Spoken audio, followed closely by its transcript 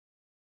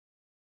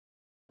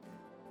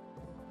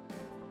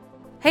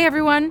Hey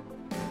everyone,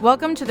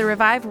 welcome to the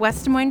Revive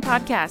West Des Moines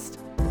podcast.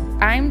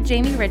 I'm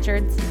Jamie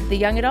Richards, the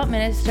young adult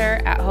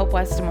minister at Hope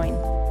West Des Moines.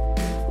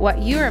 What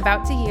you are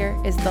about to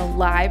hear is the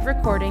live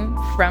recording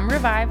from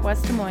Revive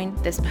West Des Moines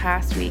this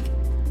past week.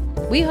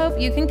 We hope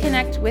you can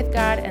connect with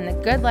God and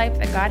the good life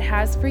that God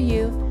has for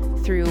you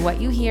through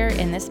what you hear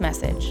in this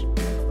message.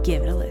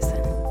 Give it a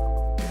listen.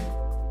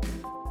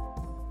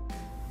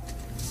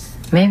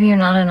 Maybe you're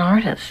not an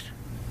artist.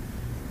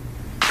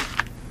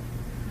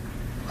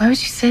 Why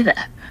would you say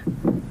that?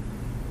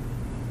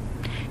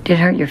 Did it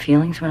hurt your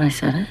feelings when I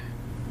said it?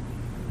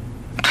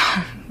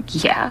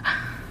 Yeah.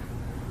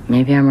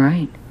 Maybe I'm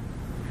right.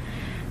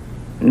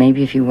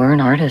 Maybe if you were an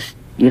artist,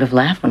 you'd have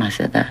laughed when I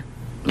said that.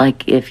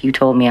 Like if you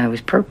told me I was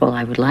purple,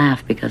 I would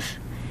laugh because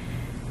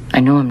I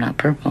know I'm not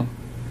purple.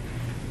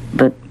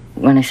 But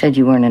when I said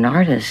you weren't an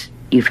artist,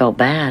 you felt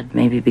bad,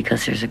 maybe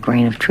because there's a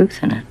grain of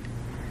truth in it.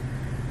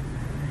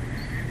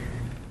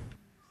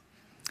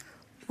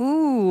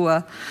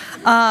 Ooh.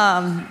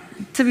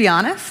 To be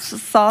honest,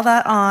 saw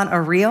that on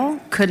a reel.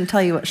 Couldn't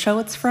tell you what show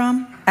it's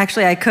from.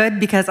 Actually, I could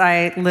because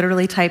I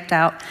literally typed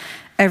out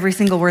every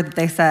single word that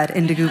they said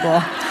into Google,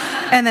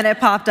 and then it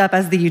popped up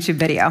as the YouTube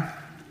video.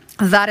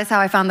 That is how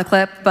I found the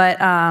clip, but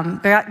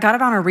got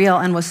it on a reel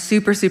and was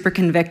super, super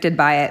convicted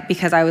by it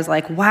because I was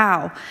like,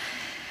 wow,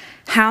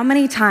 how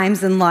many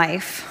times in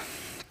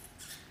life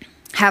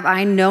have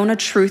I known a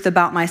truth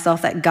about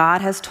myself that God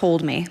has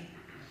told me,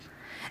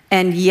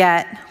 and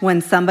yet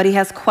when somebody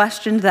has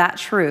questioned that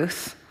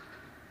truth,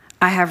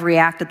 I have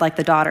reacted like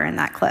the daughter in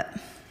that clip,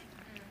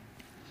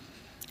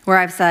 where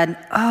I've said,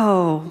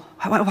 oh,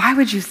 why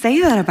would you say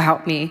that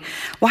about me?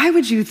 Why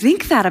would you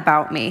think that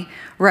about me,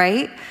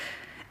 right?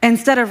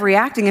 Instead of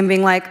reacting and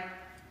being like,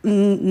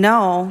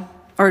 no,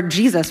 or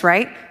Jesus,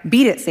 right?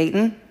 Beat it,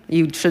 Satan.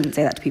 You shouldn't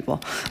say that to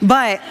people.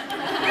 But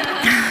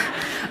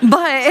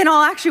in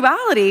all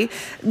actuality,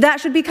 that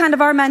should be kind of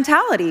our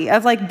mentality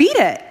of like, beat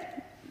it.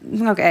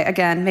 Okay,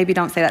 again, maybe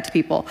don't say that to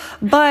people.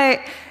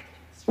 But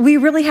we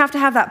really have to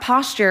have that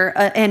posture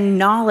and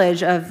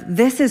knowledge of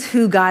this is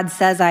who God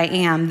says I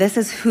am. This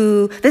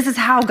is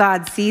how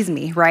God sees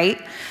me, right?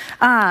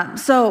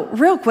 So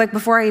real quick,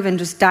 before I even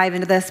just dive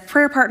into this,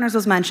 prayer partners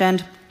was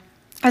mentioned.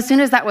 As soon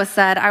as that was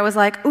said, I was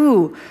like,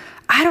 ooh,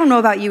 I don't know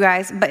about you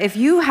guys, but if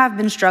you have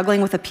been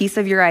struggling with a piece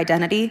of your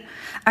identity,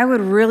 I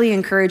would really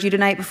encourage you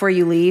tonight before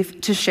you leave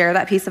to share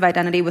that piece of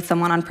identity with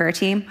someone on prayer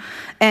team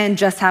and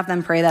just have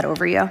them pray that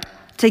over you,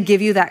 to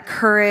give you that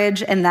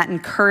courage and that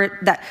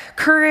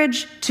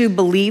courage to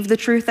believe the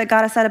truth that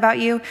God has said about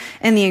you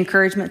and the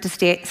encouragement to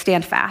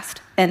stand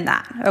fast in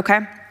that, okay?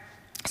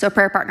 So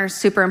prayer partners,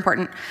 super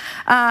important.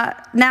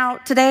 Now,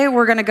 today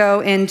we're going to go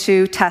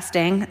into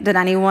testing. Did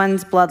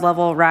anyone's blood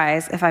level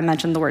rise if I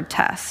mentioned the word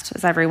test?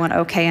 Is everyone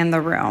okay in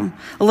the room?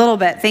 A little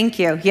bit, thank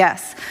you,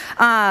 yes.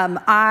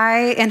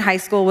 I, in high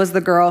school, was the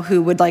girl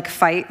who would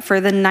fight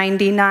for the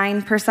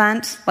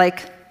 99%,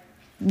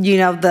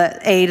 the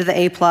A to the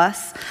A+.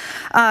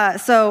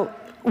 So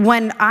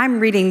when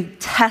I'm reading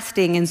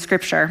testing in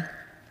scripture,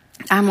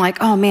 I'm like,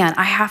 oh man,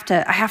 I have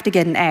to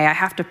get an A. I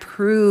have to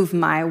prove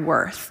my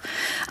worth.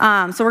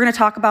 So we're going to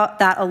talk about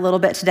that a little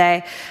bit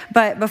today.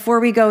 But before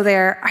we go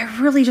there, I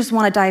really just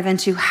want to dive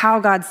into how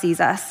God sees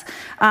us.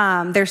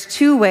 There's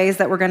two ways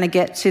that we're going to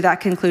get to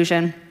that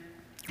conclusion.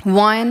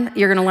 One,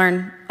 you're going to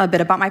learn a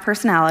bit about my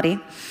personality.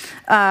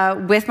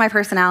 With my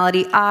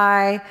personality,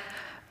 I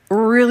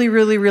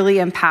really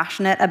am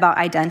passionate about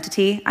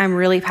identity. I'm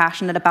really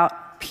passionate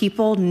about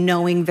people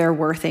knowing their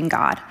worth in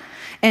God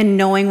and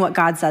knowing what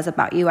God says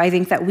about you. I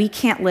think that we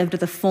can't live to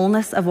the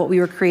fullness of what we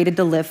were created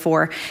to live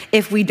for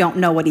if we don't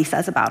know what he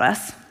says about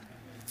us.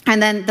 And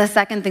then the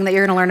second thing that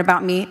you're going to learn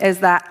about me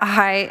is that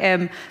I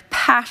am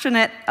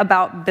passionate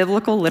about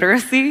biblical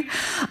literacy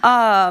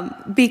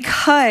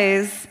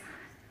because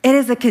it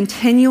is a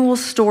continual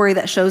story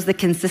that shows the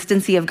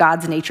consistency of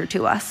God's nature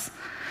to us.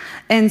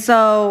 And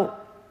so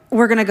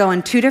we're going to go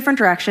in two different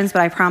directions,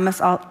 but I promise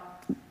I'll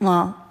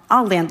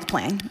land the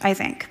plane, I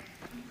think.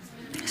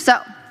 So,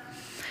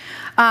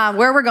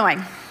 where we're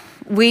going,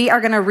 we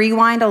are going to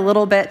rewind a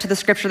little bit to the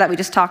scripture that we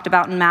just talked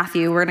about in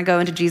Matthew. We're going to go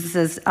into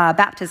Jesus'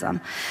 baptism.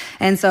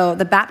 And so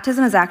the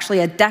baptism is actually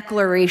a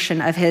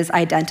declaration of his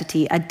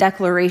identity, a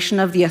declaration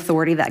of the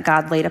authority that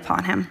God laid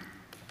upon him.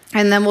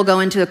 And then we'll go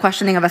into the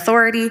questioning of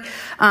authority,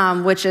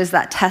 which is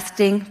that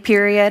testing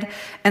period,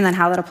 and then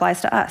how that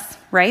applies to us,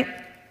 right?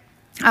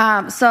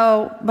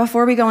 So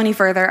before we go any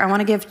further, I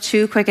want to give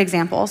two quick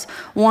examples.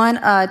 One,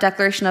 a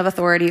declaration of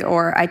authority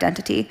or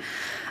identity.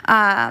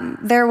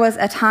 There was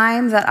a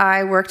time that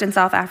I worked in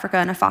South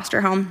Africa in a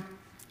foster home,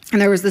 and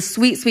there was this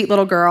sweet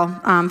little girl,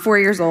 4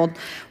 years old.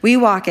 We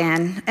walk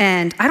in,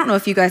 and I don't know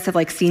if you guys have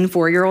seen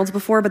 4-year-olds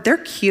before, but they're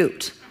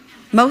cute.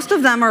 Most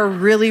of them are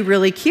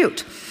really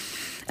cute.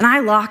 And I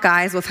lock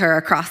eyes with her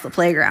across the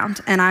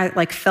playground, and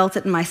I felt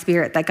it in my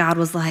spirit that God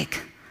was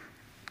like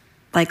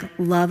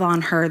love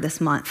on her this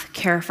month,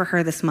 care for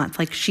her this month,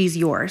 she's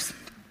yours.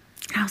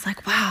 And I was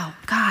like, wow,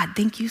 God,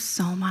 thank you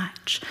so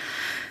much.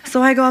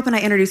 So I go up and I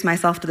introduce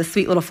myself to the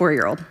sweet little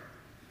 4-year-old.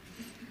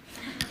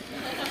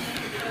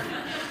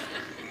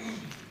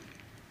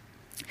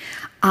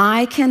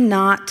 I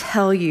cannot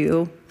tell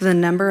you the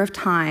number of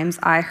times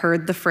I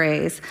heard the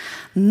phrase,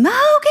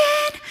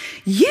 Mogan,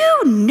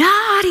 you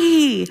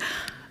naughty,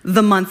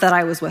 the month that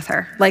I was with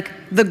her. Like,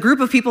 the group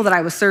of people that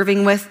I was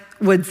serving with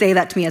would say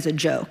that to me as a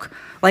joke.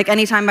 Like,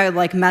 anytime I would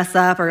like mess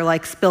up or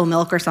like spill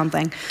milk or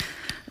something,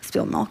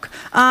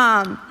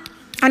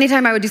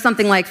 anytime I would do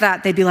something like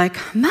that, they'd be like,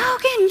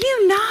 Mogan,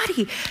 you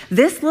naughty.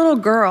 This little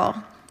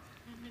girl,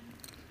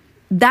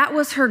 that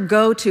was her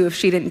go-to if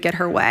she didn't get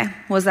her way,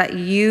 was that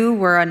you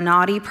were a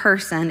naughty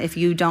person if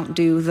you don't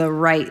do the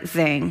right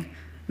thing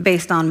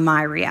based on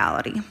my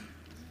reality.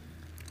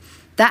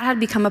 That had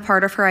become a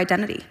part of her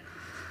identity.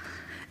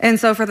 And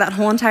so for that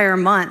whole entire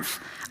month,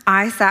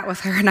 I sat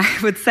with her and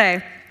I would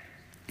say,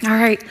 all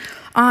right,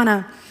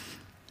 Anna,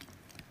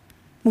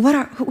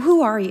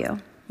 who are you?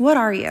 What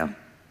are you?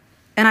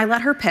 And I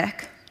let her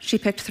pick. She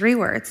picked 3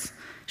 words.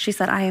 She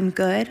said, I am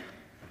good,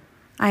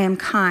 I am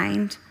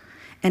kind,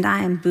 and I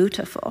am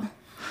beautiful.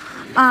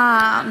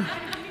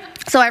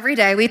 So every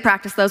day we'd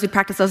practice those. We'd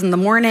practice those in the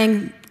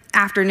morning,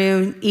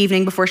 afternoon,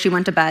 evening, before she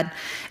went to bed.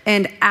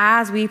 And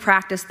as we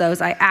practiced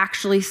those, I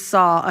actually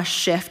saw a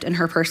shift in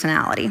her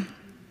personality.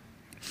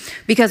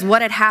 Because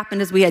what had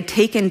happened is we had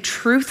taken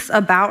truths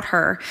about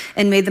her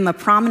and made them a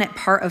prominent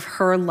part of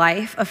her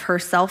life, of her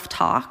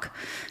self-talk,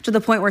 to the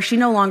point where she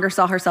no longer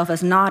saw herself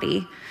as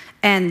naughty,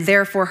 and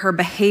therefore her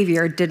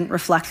behavior didn't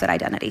reflect that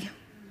identity.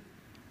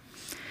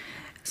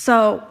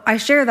 So I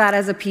share that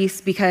as a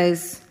piece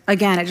because,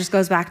 again, it just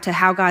goes back to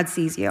how God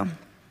sees you.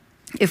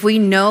 If we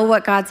know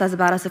what God says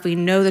about us, if we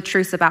know the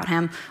truths about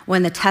him,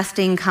 when the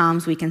testing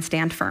comes, we can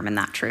stand firm in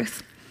that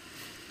truth.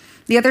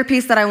 The other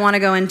piece that I want to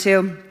go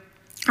into,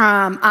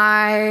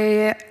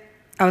 I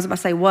am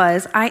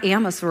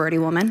a sorority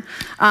woman.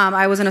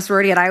 I was in a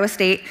sorority at Iowa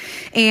State,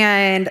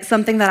 and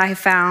something that I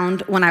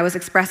found when I was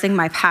expressing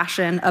my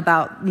passion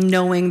about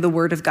knowing the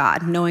Word of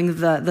God, knowing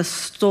the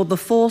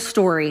full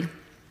story,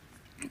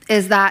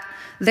 is that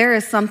there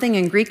is something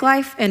in Greek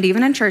life and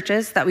even in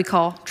churches that we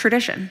call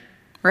tradition,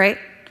 right?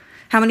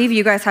 How many of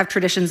you guys have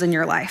traditions in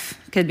your life?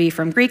 Could be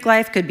from Greek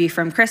life, could be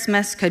from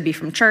Christmas, could be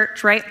from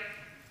church, right?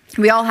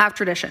 We all have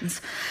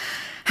traditions.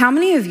 How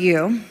many of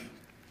you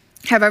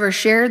have ever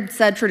shared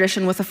said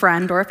tradition with a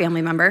friend or a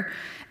family member,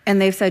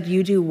 and they've said,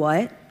 you do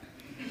what?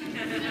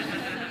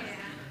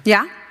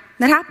 Yeah,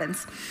 that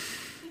happens.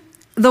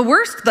 The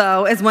worst,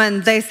 though, is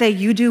when they say,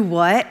 you do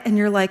what? And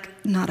you're like,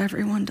 not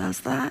everyone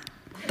does that.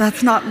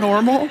 That's not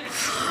normal.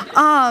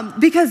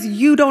 Because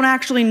you don't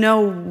actually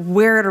know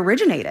where it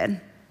originated.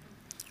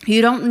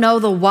 You don't know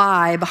the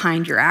why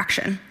behind your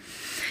action.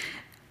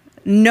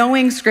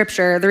 Knowing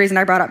scripture, the reason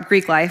I brought up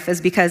Greek life is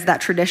because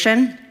that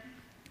tradition,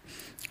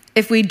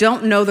 if we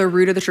don't know the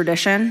root of the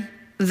tradition,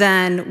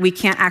 then we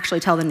can't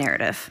actually tell the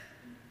narrative.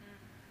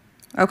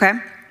 Okay?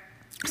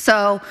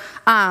 So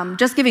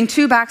just giving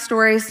 2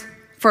 backstories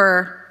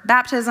for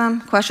baptism,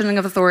 questioning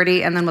of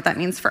authority, and then what that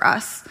means for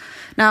us.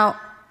 Now,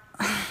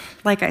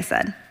 like I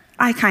said,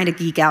 I kind of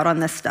geek out on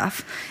this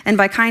stuff. And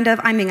by kind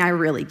of, I mean I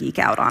really geek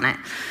out on it.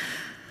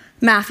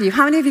 Matthew,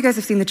 how many of you guys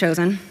have seen The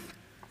Chosen?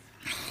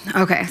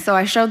 Okay, so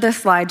I showed this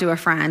slide to a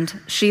friend.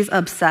 She's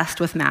obsessed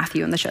with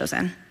Matthew in The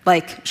Chosen.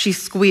 Like, she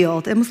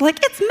squealed and was like,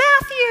 it's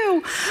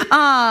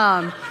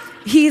Matthew!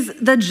 He's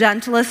the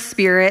gentlest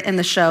spirit in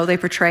the show. They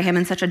portray him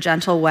in such a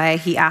gentle way.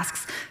 He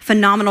asks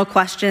phenomenal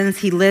questions.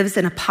 He lives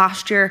in a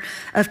posture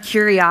of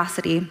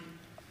curiosity.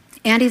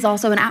 And he's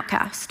also an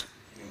outcast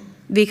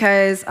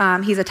because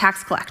he's a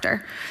tax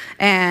collector.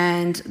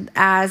 And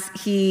as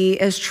he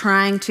is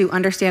trying to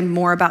understand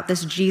more about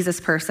this Jesus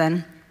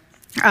person,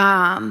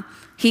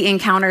 he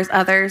encounters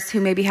others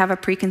who maybe have a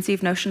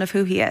preconceived notion of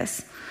who he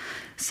is.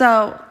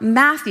 So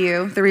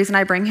Matthew, the reason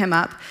I bring him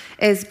up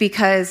is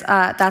because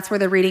that's where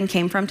the reading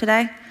came from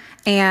today.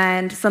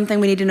 And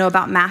something we need to know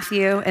about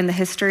Matthew and the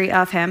history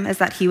of him is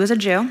that he was a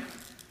Jew.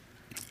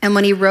 And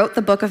when he wrote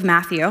the book of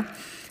Matthew,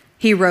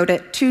 he wrote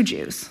it to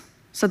Jews.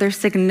 So there's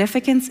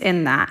significance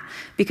in that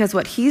because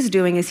what he's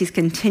doing is he's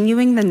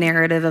continuing the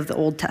narrative of the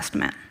Old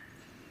Testament.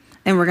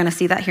 And we're going to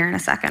see that here in a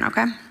second,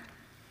 okay?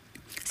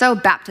 So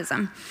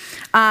baptism.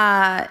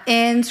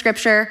 In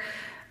Scripture,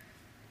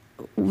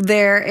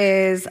 there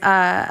is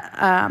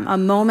a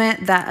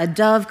moment that a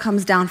dove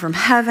comes down from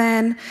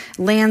heaven,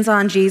 lands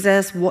on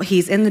Jesus.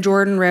 He's in the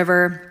Jordan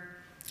River,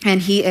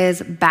 and he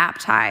is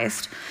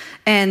baptized.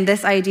 And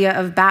this idea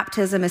of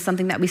baptism is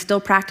something that we still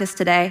practice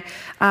today.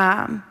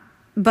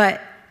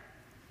 But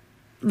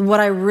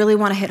what I really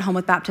want to hit home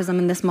with baptism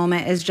in this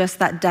moment is just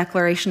that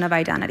declaration of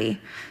identity.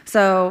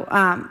 So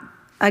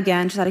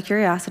again, just out of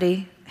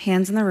curiosity,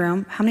 hands in the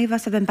room, how many of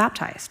us have been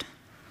baptized?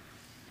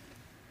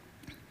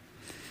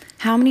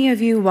 How many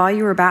of you, while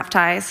you were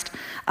baptized,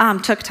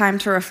 took time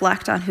to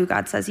reflect on who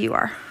God says you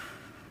are?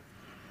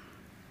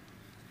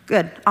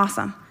 Good,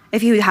 awesome.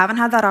 If you haven't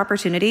had that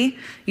opportunity,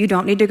 you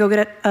don't need to go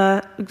get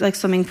a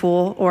swimming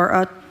pool or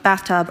a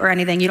bathtub or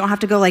anything. You don't have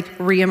to go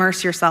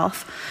re-immerse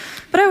yourself.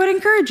 But I would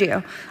encourage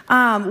you.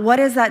 What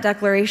is that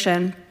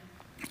declaration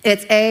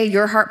It's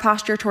your heart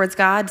posture towards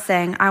God,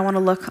 saying, I want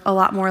to look a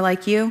lot more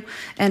like you,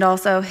 and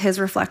also his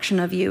reflection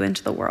of you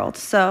into the world.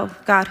 So,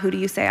 God, who do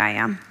you say I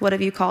am? What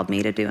have you called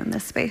me to do in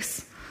this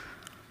space?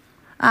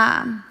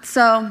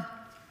 So,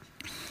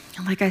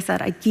 like I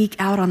said, I geek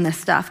out on this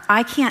stuff.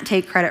 I can't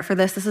take credit for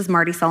this. This is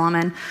Marty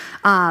Solomon.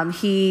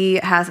 He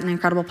has an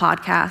incredible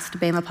podcast,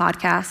 Bema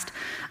Podcast.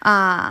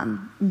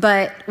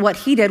 But what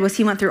he did was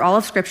he went through all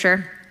of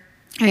Scripture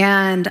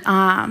and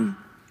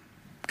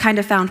kind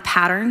of found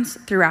patterns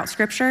throughout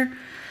Scripture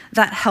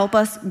that help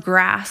us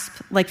grasp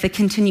like the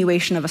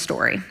continuation of a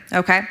story,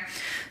 okay?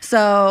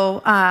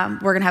 So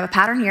we're gonna have a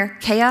pattern here: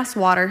 chaos,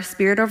 water,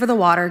 spirit over the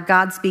water,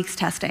 God speaks,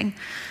 testing.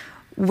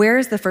 Where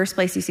is the first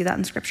place you see that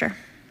in Scripture?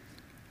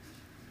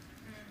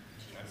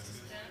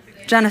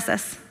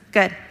 Genesis.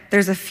 Good.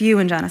 There's a few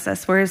in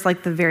Genesis. Where is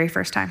like the very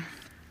first time?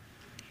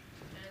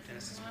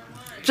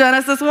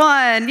 Genesis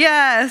 1,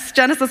 yes,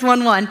 Genesis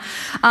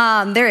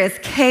 1:1. There is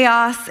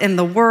chaos in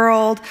the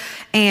world,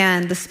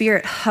 and the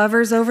Spirit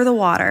hovers over the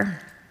water.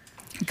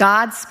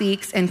 God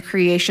speaks, and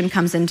creation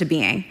comes into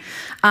being.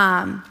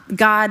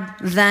 God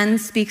then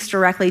speaks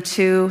directly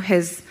to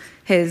his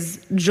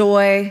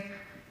joy,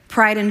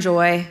 pride and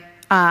joy,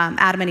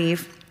 Adam and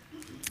Eve,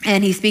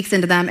 and he speaks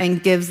into them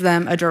and gives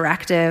them a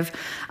directive.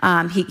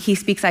 He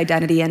speaks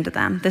identity into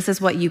them. This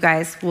is what you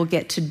guys will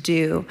get to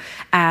do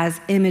as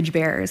image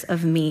bearers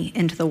of me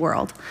into the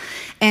world.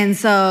 And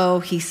so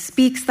he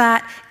speaks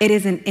that. It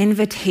is an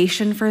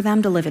invitation for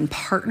them to live in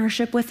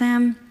partnership with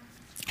him.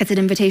 It's an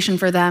invitation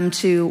for them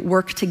to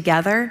work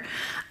together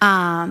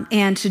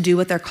and to do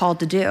what they're called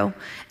to do.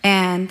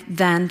 And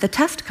then the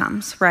test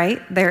comes, right?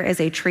 There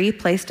is a tree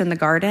placed in the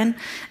garden,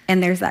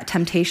 and there's that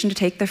temptation to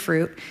take the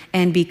fruit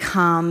and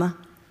become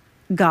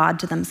God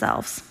to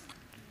themselves.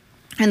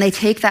 And they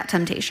take that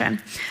temptation.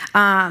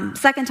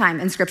 Second time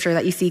in Scripture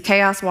that you see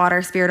chaos,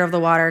 water, spirit of the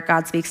water,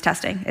 God speaks,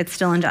 testing. It's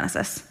still in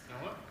Genesis.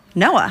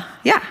 Noah,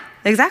 yeah,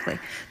 exactly.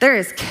 There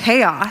is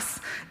chaos.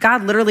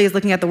 God literally is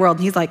looking at the world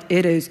and he's like,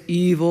 it is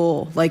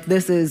evil. Like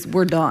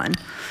we're done.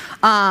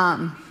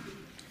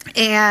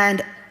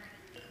 And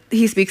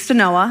he speaks to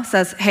Noah,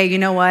 says, hey, you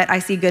know what? I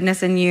see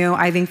goodness in you.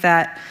 I think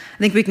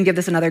we can give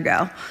this another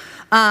go.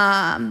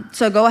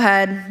 So go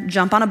ahead,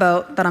 jump on a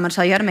boat that I'm gonna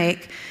tell you how to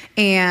make.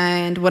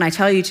 And when I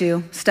tell you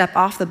to, step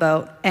off the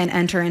boat and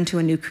enter into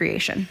a new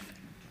creation.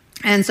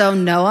 And so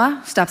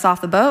Noah steps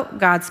off the boat,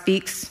 God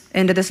speaks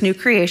into this new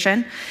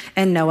creation,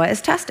 and Noah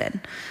is tested.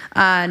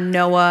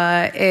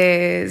 Noah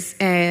is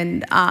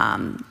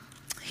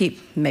he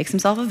makes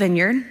himself a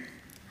vineyard,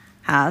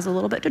 has a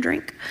little bit to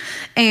drink.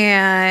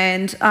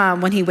 And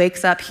when he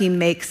wakes up, he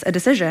makes a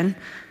decision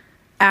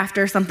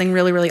after something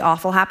really, really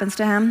awful happens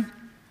to him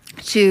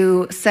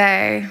to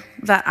say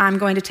that I'm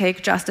going to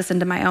take justice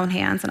into my own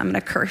hands and I'm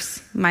going to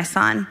curse my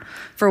son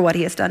for what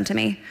he has done to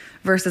me,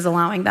 versus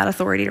allowing that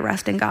authority to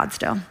rest in God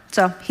still.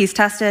 So he's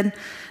tested,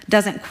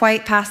 doesn't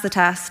quite pass the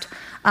test.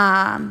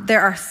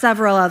 There are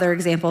several other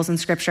examples in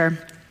Scripture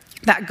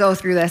that go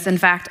through this. In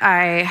fact,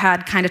 I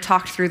had kind of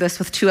talked through this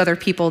with two other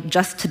people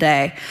just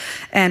today,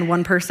 and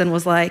one person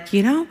was like,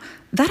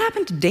 that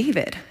happened to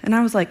David. And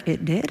I was like,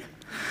 it did?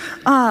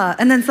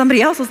 And then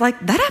somebody else was like,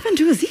 that happened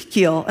to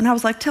Ezekiel. And I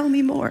was like, tell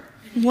me more.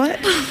 What?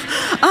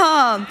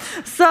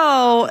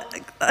 So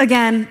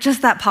again,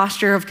 just that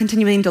posture of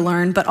continuing to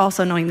learn, but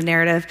also knowing the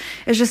narrative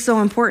is just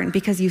so important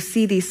because you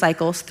see these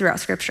cycles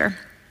throughout Scripture.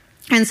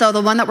 And so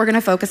the one that we're going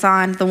to focus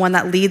on, the one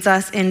that leads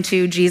us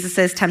into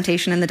Jesus's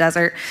temptation in the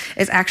desert,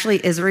 is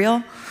actually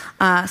Israel.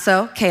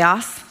 So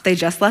chaos. They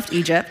just left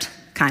Egypt.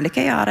 Kind of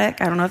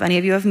chaotic. I don't know if any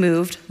of you have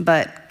moved,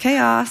 but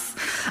chaos.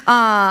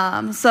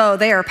 So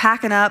they are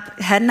packing up,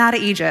 heading out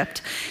of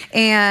Egypt,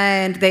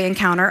 and they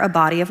encounter a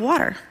body of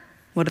water.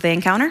 What do they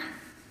encounter?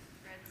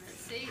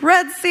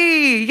 Red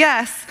Sea,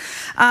 yes.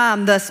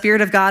 The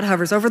Spirit of God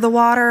hovers over the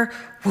water.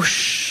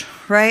 Whoosh,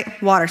 right?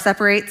 Water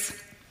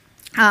separates.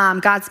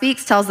 God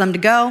speaks, tells them to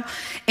go,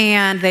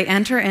 and they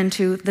enter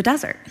into the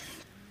desert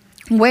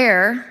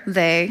where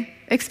they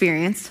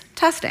experience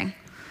testing.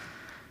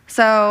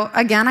 So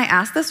again, I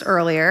asked this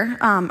earlier.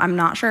 I'm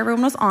not sure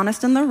everyone was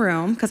honest in the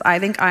room because I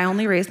think I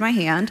only raised my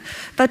hand,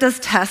 but does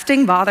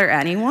testing bother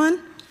anyone?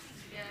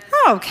 Yes.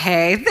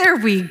 Okay, there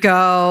we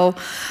go.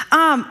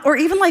 Or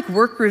even like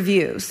work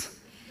reviews.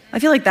 I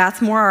feel like that's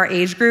more our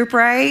age group,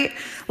 right?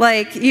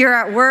 Like you're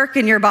at work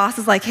and your boss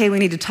is like, hey, we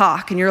need to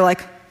talk. And you're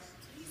like,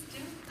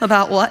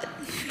 about what?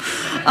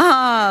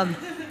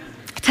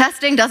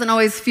 Testing doesn't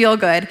always feel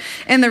good.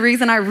 And the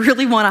reason I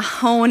really want to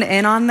hone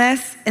in on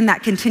this in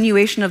that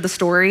continuation of the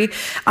story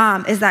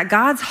is that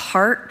God's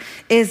heart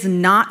is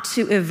not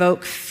to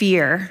evoke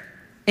fear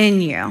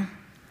in you.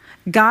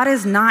 God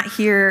is not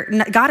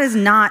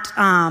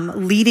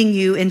leading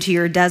you into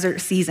your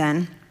desert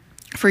season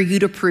for you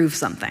to prove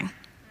something.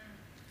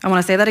 I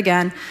want to say that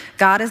again.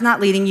 God is not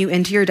leading you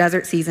into your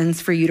desert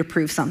seasons for you to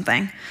prove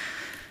something.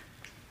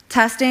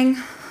 Testing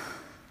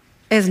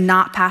is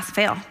not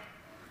pass-fail.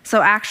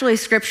 So actually,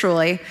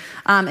 scripturally,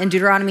 in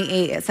Deuteronomy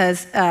 8, it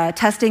says,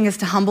 testing is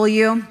to humble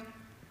you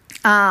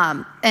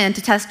and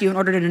to test you in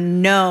order to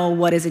know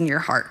what is in your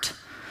heart.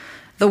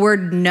 The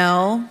word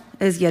no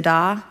is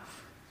yada,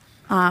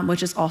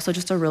 which is also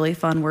just a really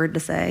fun word to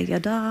say,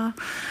 yada.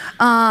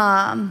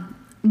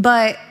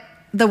 But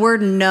the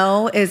word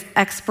no is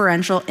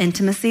experiential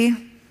intimacy,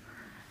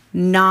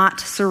 not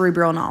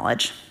cerebral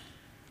knowledge.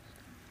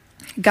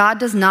 God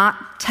does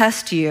not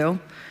test you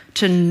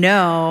to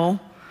know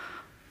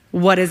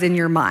what is in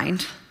your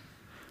mind,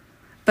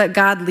 but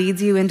God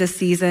leads you into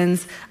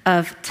seasons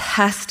of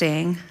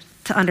testing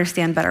to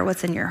understand better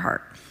what's in your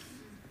heart.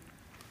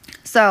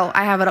 So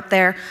I have it up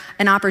there,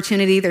 an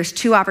opportunity. There's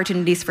 2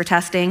 opportunities for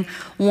testing.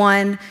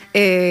 One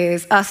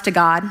is us to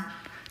God,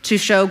 to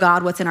show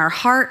God what's in our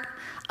heart,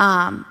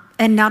 and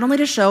not only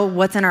to show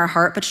what's in our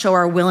heart, but show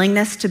our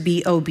willingness to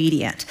be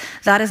obedient.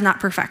 That is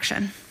not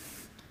perfection.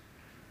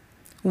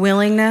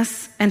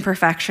 Willingness and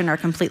perfection are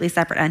completely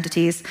separate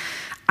entities.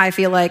 I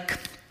feel like,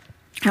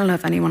 I don't know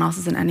if anyone else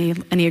is an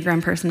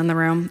Enneagram person in the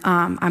room.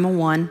 I'm a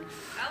 1.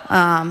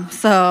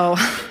 So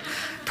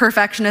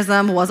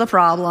perfectionism was a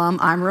problem.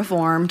 I'm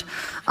reformed.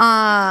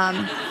 But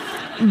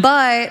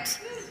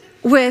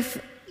with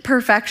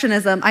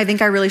perfectionism, I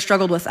think I really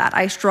struggled with that.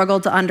 I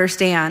struggled to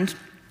understand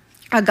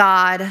a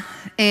God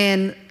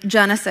in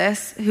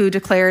Genesis who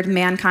declared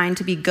mankind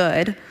to be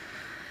good,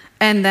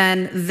 and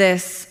then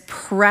this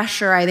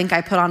pressure I think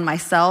I put on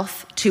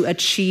myself to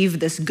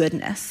achieve this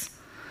goodness.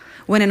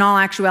 When in all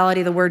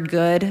actuality, the word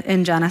good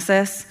in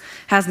Genesis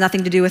has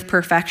nothing to do with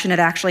perfection. It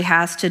actually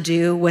has to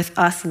do with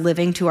us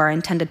living to our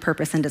intended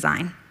purpose and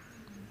design.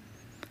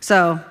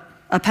 So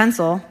a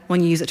pencil,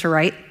 when you use it to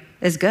write,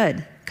 is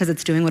good because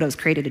it's doing what it was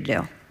created to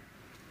do.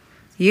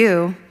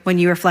 You, when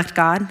you reflect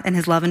God and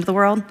his love into the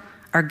world,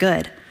 are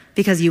good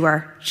because you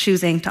are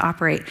choosing to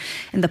operate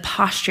in the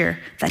posture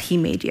that he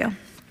made you.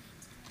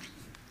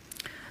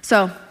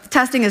 So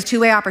testing is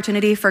 2-way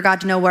opportunity for God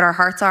to know what our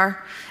hearts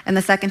are. And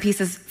the second piece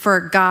is for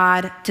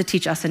God to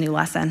teach us a new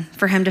lesson,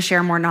 for him to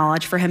share more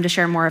knowledge, for him to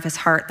share more of his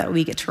heart that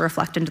we get to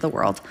reflect into the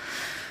world.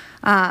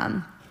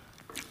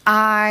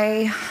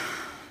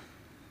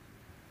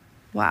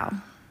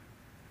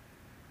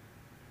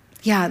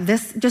 Yeah,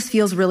 this just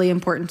feels really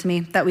important to me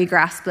that we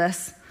grasp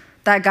this,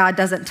 that God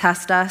doesn't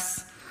test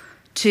us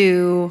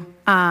to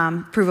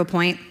prove a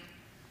point.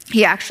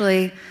 He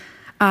actually,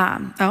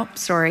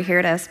 here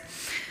it is.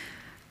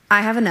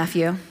 I have a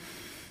nephew,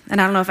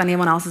 and I don't know if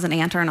anyone else is an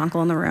aunt or an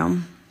uncle in the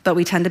room, but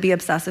we tend to be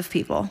obsessive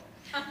people.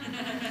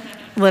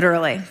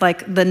 Literally,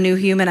 like the new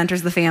human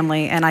enters the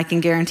family, and I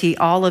can guarantee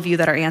all of you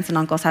that are aunts and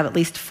uncles have at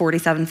least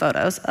 47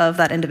 photos of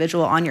that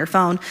individual on your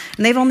phone,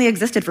 and they've only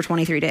existed for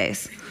 23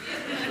 days.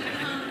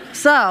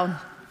 So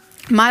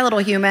my little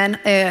human,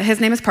 his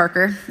name is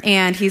Parker,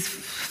 and he's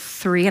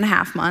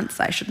 3.5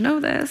 months. I should know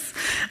this.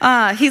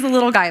 He's a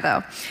little guy,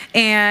 though.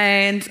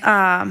 And,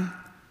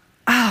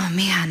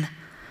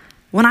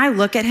 when I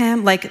look at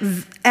him, like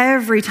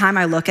every time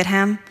I look at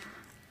him,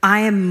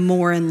 I am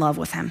more in love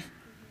with him.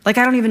 Like,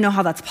 I don't even know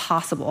how that's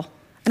possible.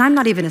 And I'm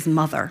not even his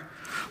mother.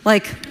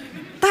 Like,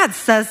 that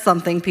says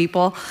something,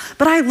 people.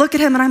 But I look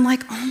at him and I'm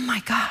like, oh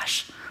my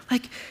gosh,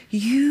 like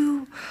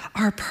you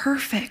are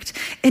perfect.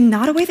 In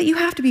not a way that you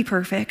have to be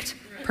perfect,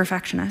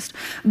 perfectionist,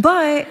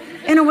 but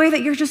in a way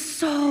that you're just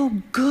so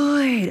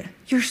good.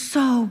 You're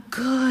so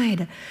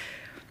good.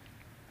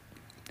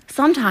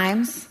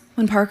 Sometimes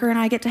when Parker and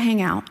I get to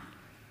hang out,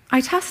 I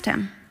test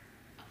him.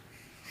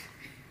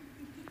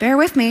 Bear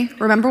with me.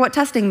 Remember what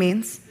testing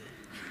means.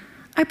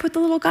 I put the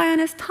little guy on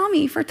his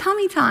tummy for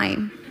tummy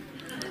time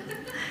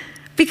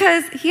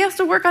because he has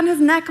to work on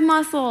his neck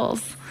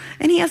muscles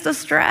and he has to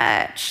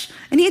stretch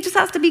and he just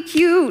has to be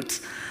cute.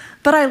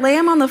 But I lay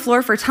him on the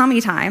floor for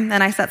tummy time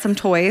and I set some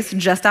toys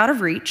just out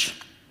of reach,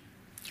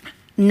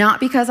 not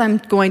because I'm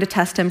going to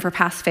test him for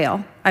pass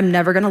fail. I'm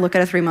never going to look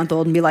at a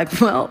 3-month-old and be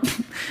like, well,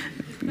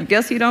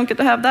 guess you don't get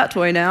to have that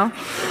toy now.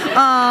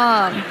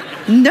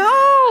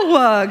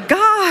 No,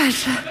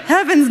 gosh,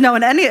 heavens no.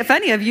 And if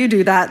any of you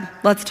do that,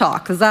 let's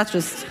talk, because that's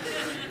just,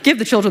 give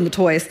the children the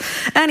toys.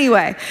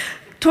 Anyway,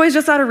 toys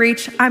just out of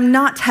reach. I'm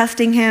not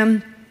testing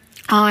him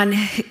on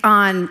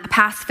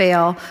pass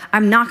fail.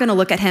 I'm not going to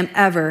look at him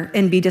ever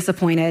and be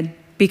disappointed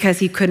because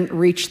he couldn't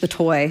reach the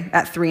toy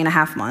at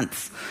 3.5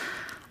 months.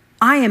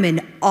 I am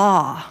in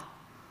awe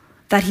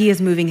that he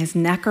is moving his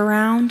neck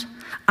around.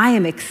 I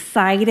am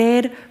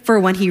excited for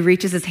when he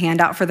reaches his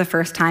hand out for the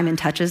first time and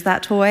touches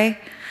that toy.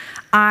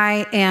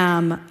 I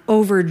am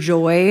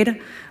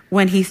overjoyed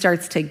when he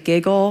starts to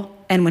giggle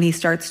and when he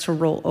starts to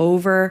roll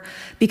over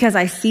because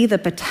I see the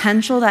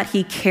potential that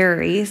he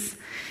carries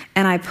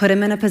and I put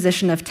him in a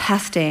position of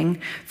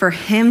testing for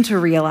him to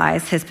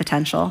realize his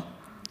potential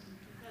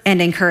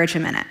and encourage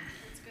him in it,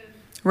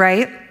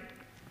 right?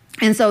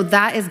 And so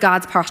that is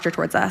God's posture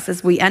towards us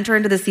as we enter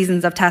into the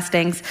seasons of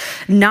testings,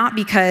 not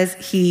because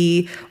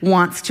he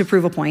wants to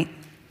prove a point,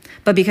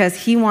 but because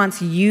he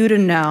wants you to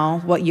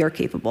know what you're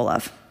capable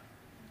of.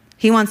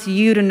 He wants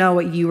you to know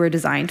what you were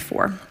designed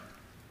for.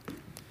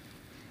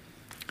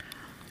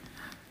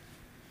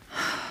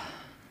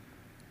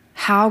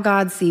 How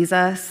God sees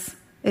us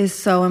is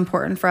so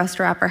important for us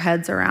to wrap our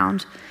heads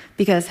around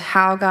because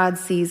how God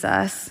sees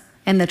us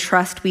and the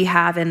trust we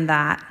have in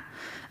that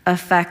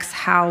affects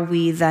how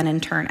we then in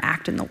turn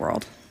act in the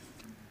world.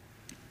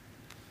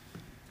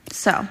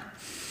 So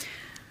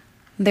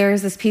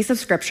there's this piece of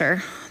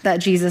scripture that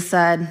Jesus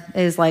said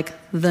is like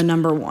the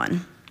number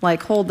one.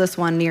 Like, hold this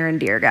one near and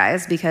dear,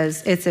 guys,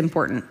 because it's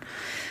important.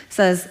 It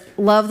says,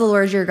 love the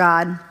Lord your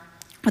God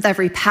with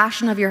every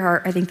passion of your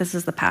heart. I think this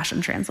is the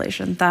Passion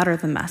Translation, that or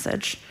the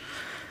Message.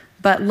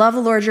 But love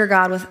the Lord your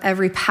God with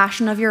every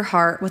passion of your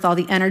heart, with all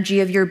the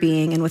energy of your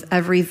being, and with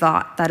every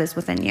thought that is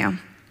within you.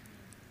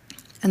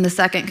 And the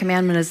second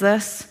commandment is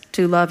this,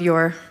 to love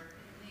your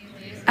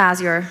as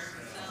your.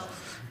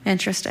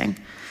 Interesting.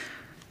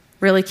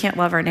 Really can't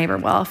love our neighbor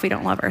well if we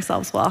don't love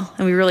ourselves well.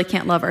 And we really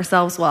can't love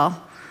ourselves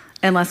well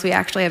unless we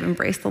actually have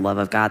embraced the love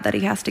of God that he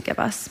has to give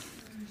us.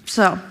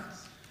 So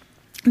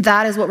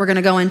that is what we're going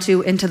to go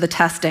into the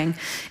testing,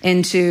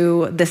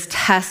 into this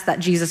test that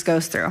Jesus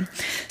goes through.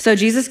 So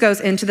Jesus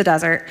goes into the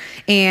desert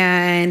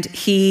and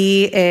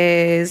he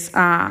is,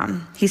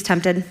 he's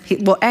tempted.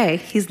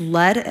 He's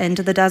led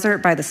into the desert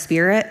by the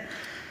Spirit.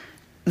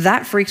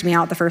 That freaked me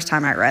out the first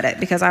time I read it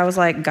because I was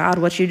like, God,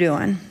 what you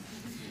doing?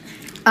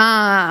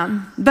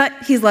 But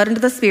he's led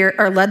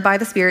by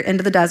the Spirit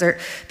into the desert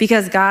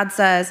because God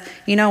says,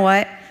 you know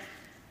what?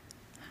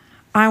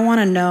 I want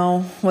to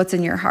know what's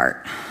in your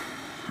heart.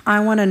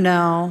 I want to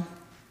know,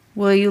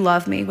 will you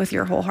love me with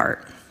your whole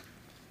heart?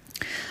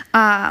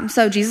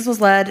 So Jesus was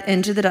led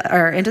into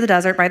the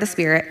desert by the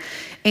Spirit,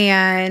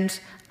 and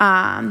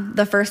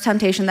the first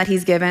temptation that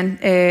he's given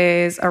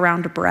is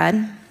around bread.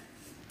 I'm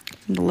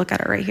going to look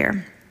at it right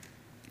here.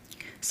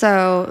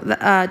 So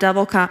the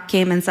devil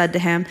came and said to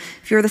him,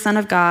 if you're the Son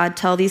of God,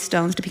 tell these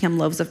stones to become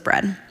loaves of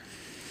bread.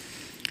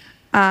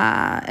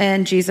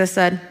 And Jesus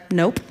said,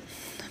 nope.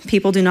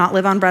 People do not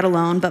live on bread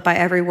alone, but by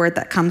every word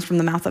that comes from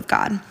the mouth of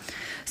God.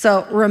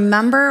 So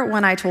remember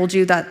when I told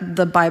you that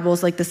the Bible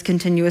is like this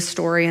continuous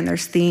story and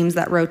there's themes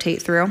that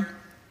rotate through?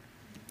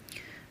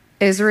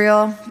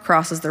 Israel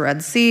crosses the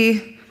Red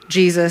Sea.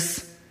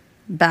 Jesus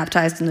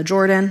baptized in the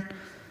Jordan.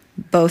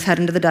 Both head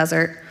into the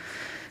desert.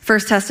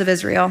 First test of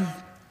Israel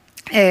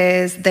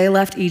is they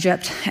left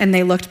Egypt and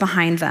they looked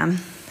behind them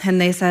and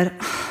they said,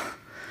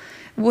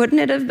 wouldn't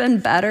it have been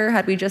better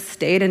had we just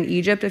stayed in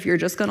Egypt if you're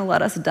just going to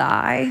let us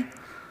die?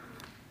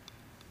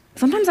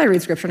 Sometimes I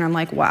read scripture and I'm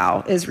like,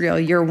 wow, Israel,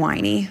 you're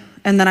whiny.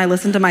 And then I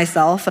listen to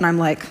myself and I'm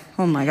like,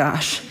 oh my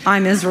gosh,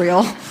 I'm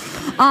Israel.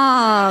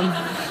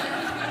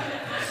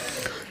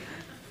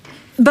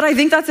 But I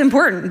think that's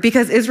important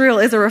because Israel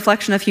is a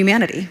reflection of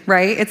humanity,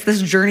 right? It's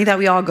this journey that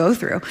we all go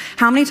through.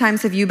 How many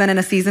times have you been in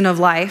a season of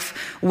life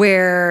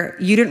where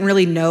you didn't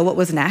really know what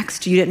was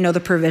next? You didn't know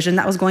the provision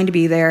that was going to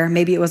be there.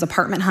 Maybe it was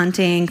apartment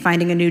hunting,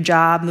 finding a new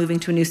job, moving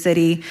to a new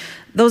city.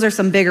 Those are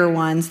some bigger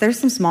ones. There's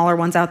some smaller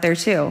ones out there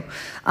too.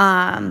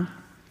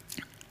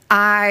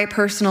 I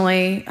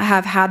personally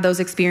have had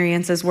those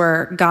experiences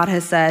where God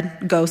has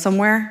said, go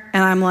somewhere.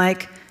 And I'm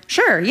like,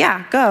 sure,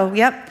 yeah, go,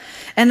 yep.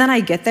 And then I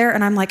get there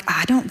and I'm like,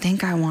 I don't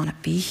think I want to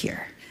be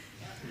here.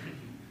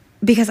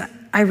 Because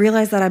I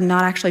realize that I'm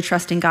not actually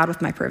trusting God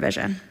with my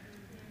provision.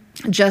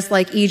 Just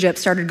like Egypt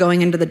started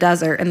going into the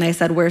desert and they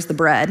said, where's the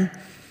bread?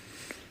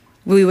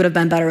 We would have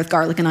been better with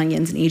garlic and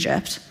onions in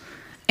Egypt.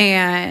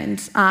 And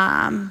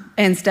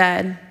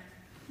instead,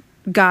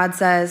 God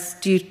says,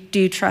 do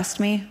you trust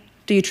me?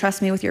 Do you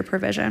trust me with your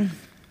provision?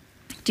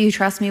 Do you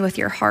trust me with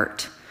your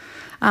heart?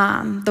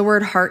 The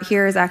word heart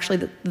here is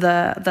actually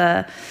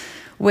the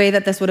way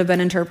that this would have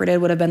been interpreted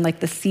would have been like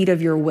the seat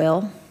of your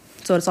will.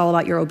 So it's all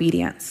about your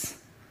obedience.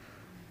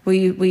 Will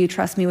you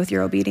trust me with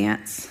your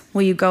obedience?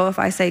 Will you go if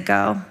I say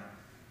go?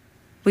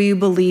 Will you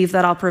believe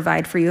that I'll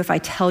provide for you if I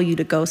tell you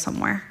to go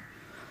somewhere?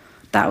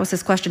 That was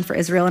his question for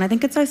Israel, and I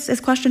think it's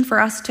his question for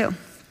us too.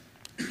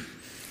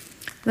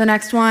 The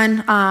next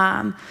one,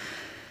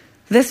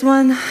 this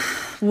one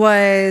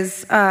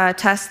was a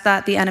test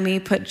that the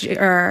enemy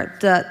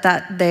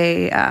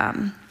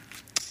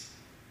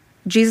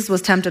Jesus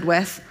was tempted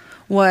with,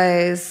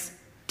 was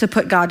to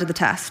put God to the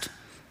test.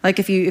 Like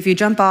if you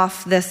jump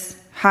off this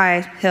high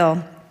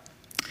hill,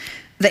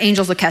 the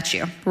angels will catch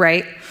you,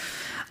 right?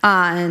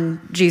 And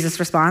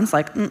Jesus responds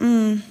like,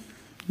 no,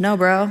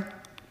 bro.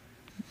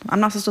 I'm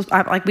not supposed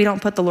to, we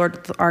don't put the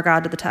Lord, our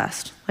God, to the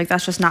test. Like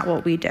that's just not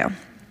what we do.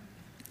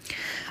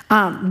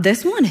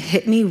 This one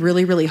hit me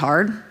really, really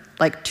hard,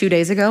 like 2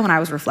 days ago when I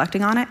was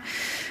reflecting on it,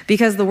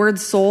 because the word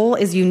soul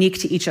is unique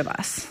to each of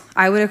us.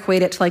 I would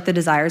equate it to like the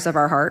desires of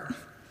our heart.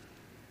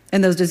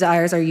 And those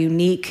desires are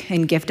unique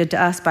and gifted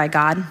to us by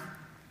God.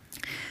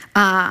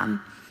 And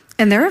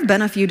there have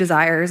been a few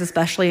desires,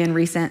 especially in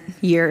recent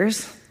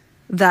years,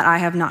 that I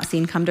have not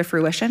seen come to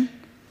fruition.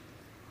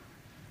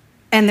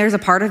 And there's a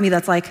part of me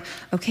that's like,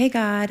 okay,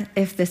 God,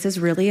 if this is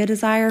really a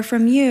desire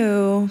from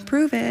you,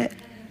 prove it.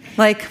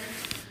 Like,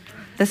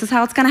 this is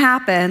how it's going to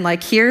happen.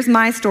 Like, here's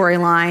my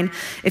storyline.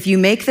 If you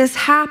make this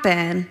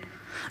happen,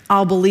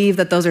 I'll believe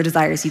that those are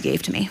desires you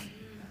gave to me.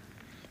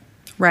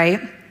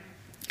 Right?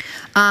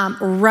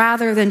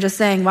 Rather than just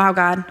saying, wow,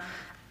 God,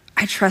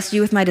 I trust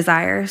you with my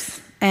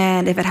desires.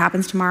 And if it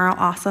happens tomorrow,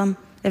 awesome.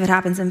 If it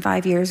happens in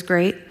 5 years,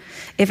 great.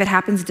 If it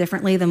happens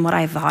differently than what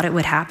I thought it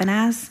would happen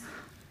as,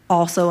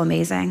 also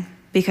amazing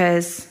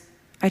because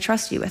I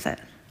trust you with it,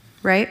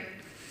 right?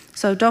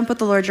 So don't put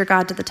the Lord your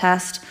God to the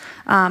test.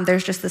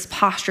 There's just this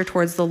posture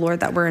towards the Lord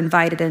that we're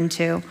invited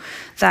into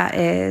that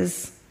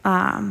is,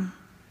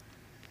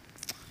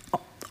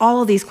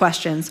 all of these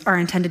questions are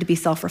intended to be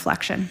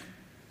self-reflection.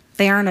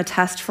 They aren't a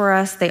test for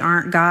us. They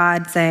aren't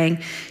God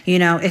saying,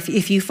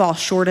 if you fall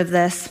short of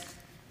this,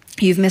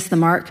 you've missed the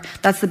mark.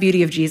 That's the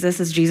beauty of Jesus,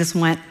 is Jesus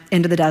went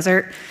into the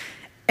desert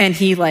and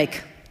he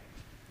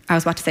I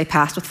was about to say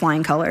passed with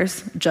flying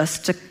colors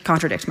just to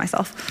contradict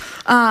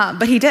myself.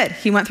 But he did.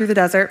 He went through the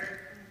desert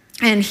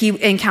and he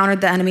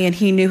encountered the enemy and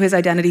he knew his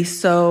identity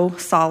so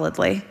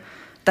solidly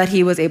that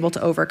he was able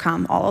to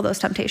overcome all of those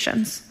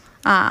temptations.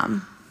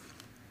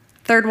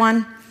 Third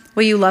one,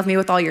 will you love me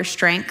with all your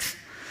strength?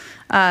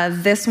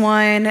 This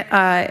one,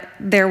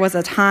 there was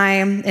a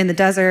time in the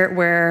desert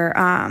where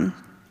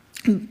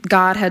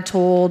God had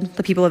told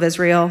the people of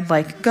Israel,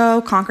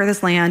 go conquer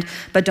this land,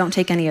 but don't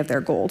take any of their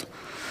gold.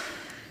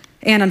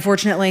 And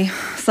unfortunately,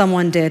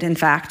 someone did, in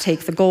fact,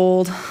 take the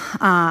gold.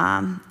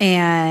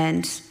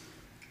 And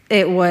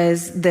it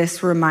was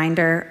this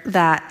reminder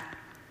that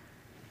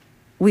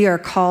we are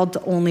called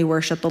to only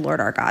worship the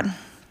Lord our God.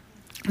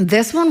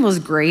 This one was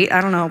great.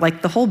 I don't know,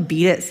 the whole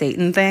beat it,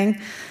 Satan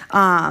thing.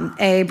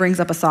 Brings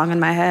up a song in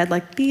my head,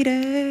 beat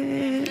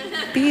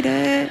it, beat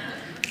it.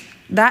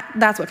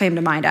 That's what came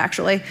to mind,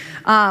 actually,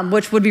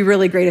 which would be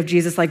really great if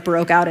Jesus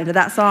broke out into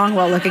that song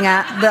while looking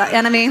at the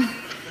enemy.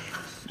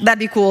 That'd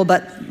be cool,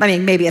 but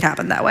maybe it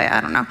happened that way.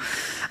 I don't know.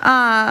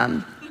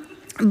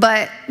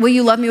 But will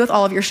you love me with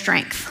all of your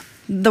strength?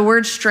 The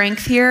word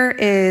strength here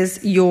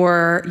is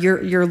your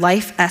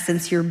life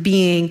essence, your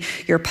being,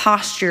 your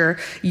posture,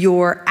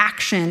 your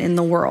action in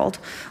the world.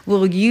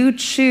 Will you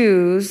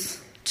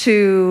choose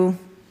to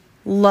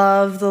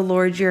love the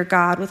Lord your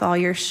God with all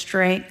your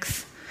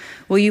strength?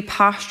 Will you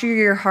posture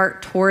your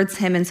heart towards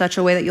him in such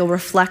a way that you'll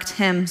reflect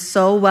him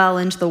so well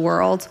into the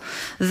world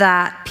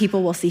that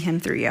people will see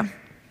him through you?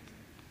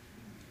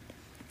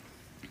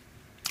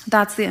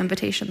 That's the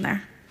invitation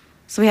there.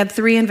 So we had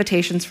 3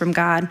 invitations from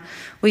God.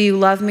 Will you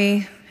love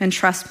me and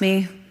trust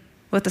me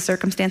with the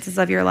circumstances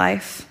of your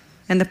life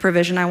and the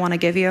provision I want to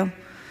give you?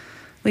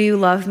 Will you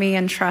love me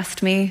and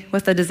trust me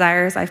with the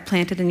desires I've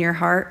planted in your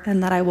heart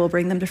and that I will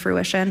bring them to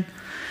fruition?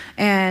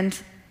 And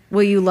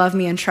will you love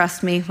me and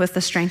trust me with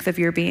the strength of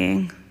your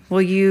being?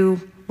 Will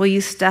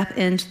you step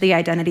into the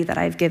identity that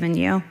I've given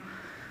you?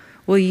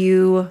 Will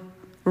you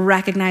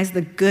recognize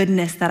the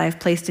goodness that I've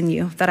placed in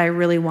you that I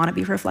really want to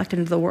be reflected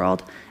into the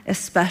world,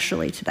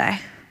 especially today,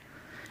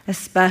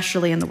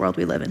 especially in the world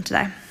we live in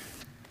today?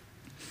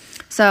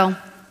 So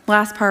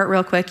last part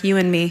real quick, you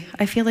and me,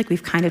 I feel like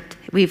we've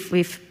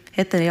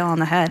hit the nail on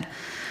the head.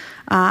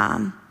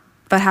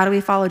 But how do we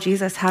follow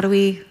Jesus? How do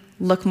we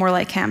look more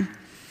like him?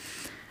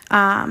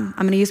 I'm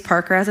going to use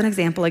Parker as an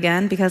example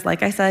again, because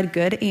like I said,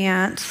 good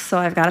aunt, so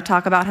I've got to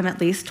talk about him at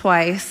least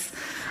twice.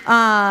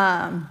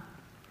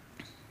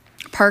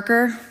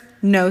 Parker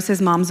knows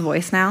his mom's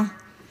voice now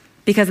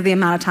because of the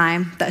amount of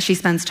time that she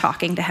spends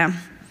talking to him.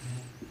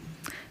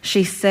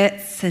 She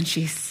sits and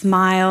she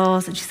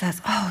smiles and she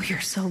says, "Oh,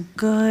 you're so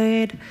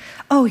good.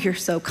 Oh, you're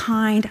so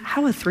kind."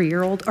 How a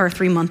 3-year-old or a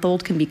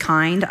 3-month-old can be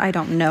kind, I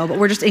don't know, but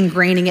we're just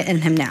ingraining it in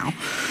him now.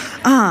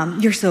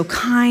 You're so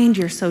kind.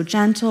 You're so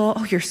gentle.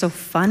 Oh, you're so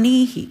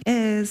funny. He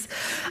is.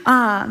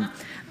 Parker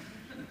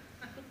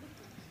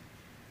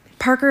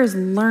is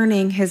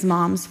learning his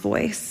mom's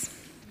voice.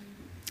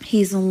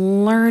 He's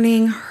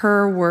learning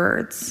her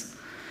words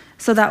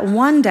so that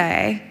one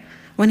day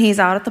when he's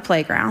out at the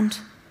playground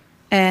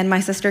and my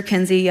sister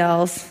Kinsey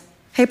yells,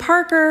 "Hey,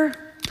 Parker,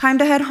 time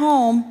to head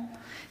home."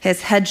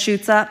 His head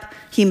shoots up.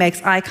 He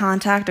makes eye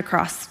contact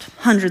across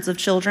hundreds of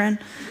children.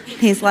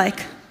 He's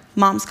like,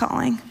 "Mom's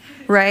calling,"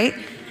 right?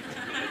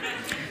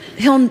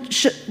 He'll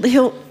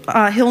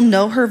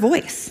know her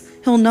voice.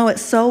 He'll know it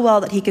so well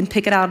that he can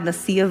pick it out in a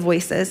sea of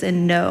voices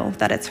and know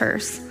that it's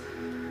hers.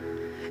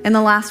 And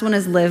the last one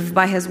is live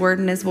by his word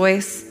and his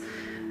voice.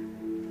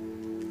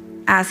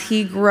 As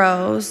he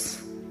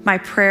grows, my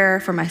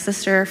prayer for my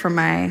sister, for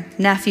my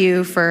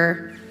nephew,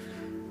 for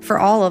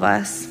all of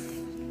us,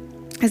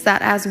 is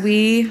that as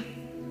we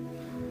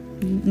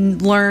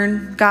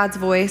learn God's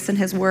voice and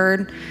his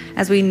word,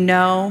 as we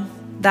know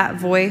that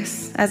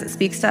voice as it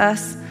speaks to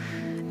us,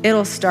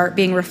 it'll start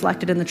being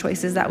reflected in the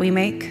choices that we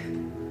make.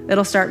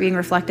 It'll start being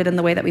reflected in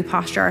the way that we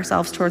posture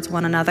ourselves towards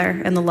one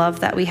another and the love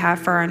that we have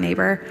for our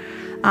neighbor.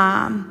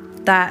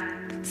 That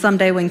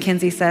someday when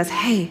Kinsey says,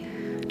 "Hey,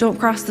 don't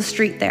cross the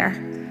street there,"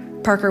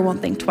 Parker won't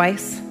think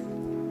twice.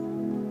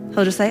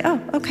 He'll just say,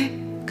 "Oh, okay,"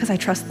 because I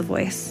trust the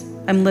voice.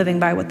 I'm living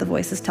by what the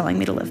voice is telling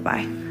me to live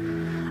by.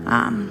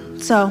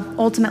 So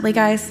ultimately,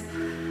 guys,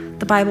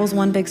 the Bible's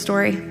one big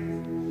story,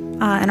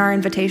 and our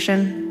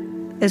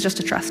invitation is just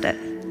to trust it.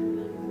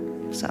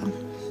 So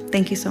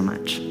thank you so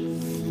much.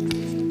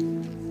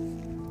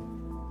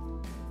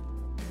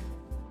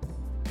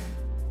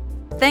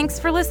 Thanks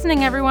for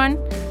listening, everyone.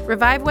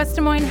 Revive West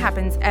Des Moines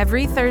happens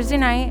every Thursday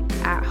night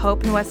at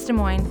Hope in West Des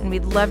Moines, and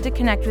we'd love to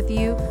connect with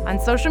you on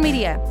social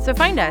media. So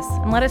find us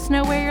and let us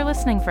know where you're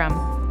listening from.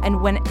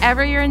 And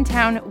whenever you're in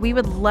town, we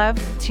would love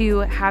to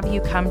have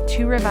you come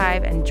to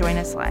Revive and join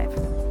us live.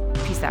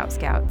 Peace out,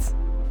 Scouts.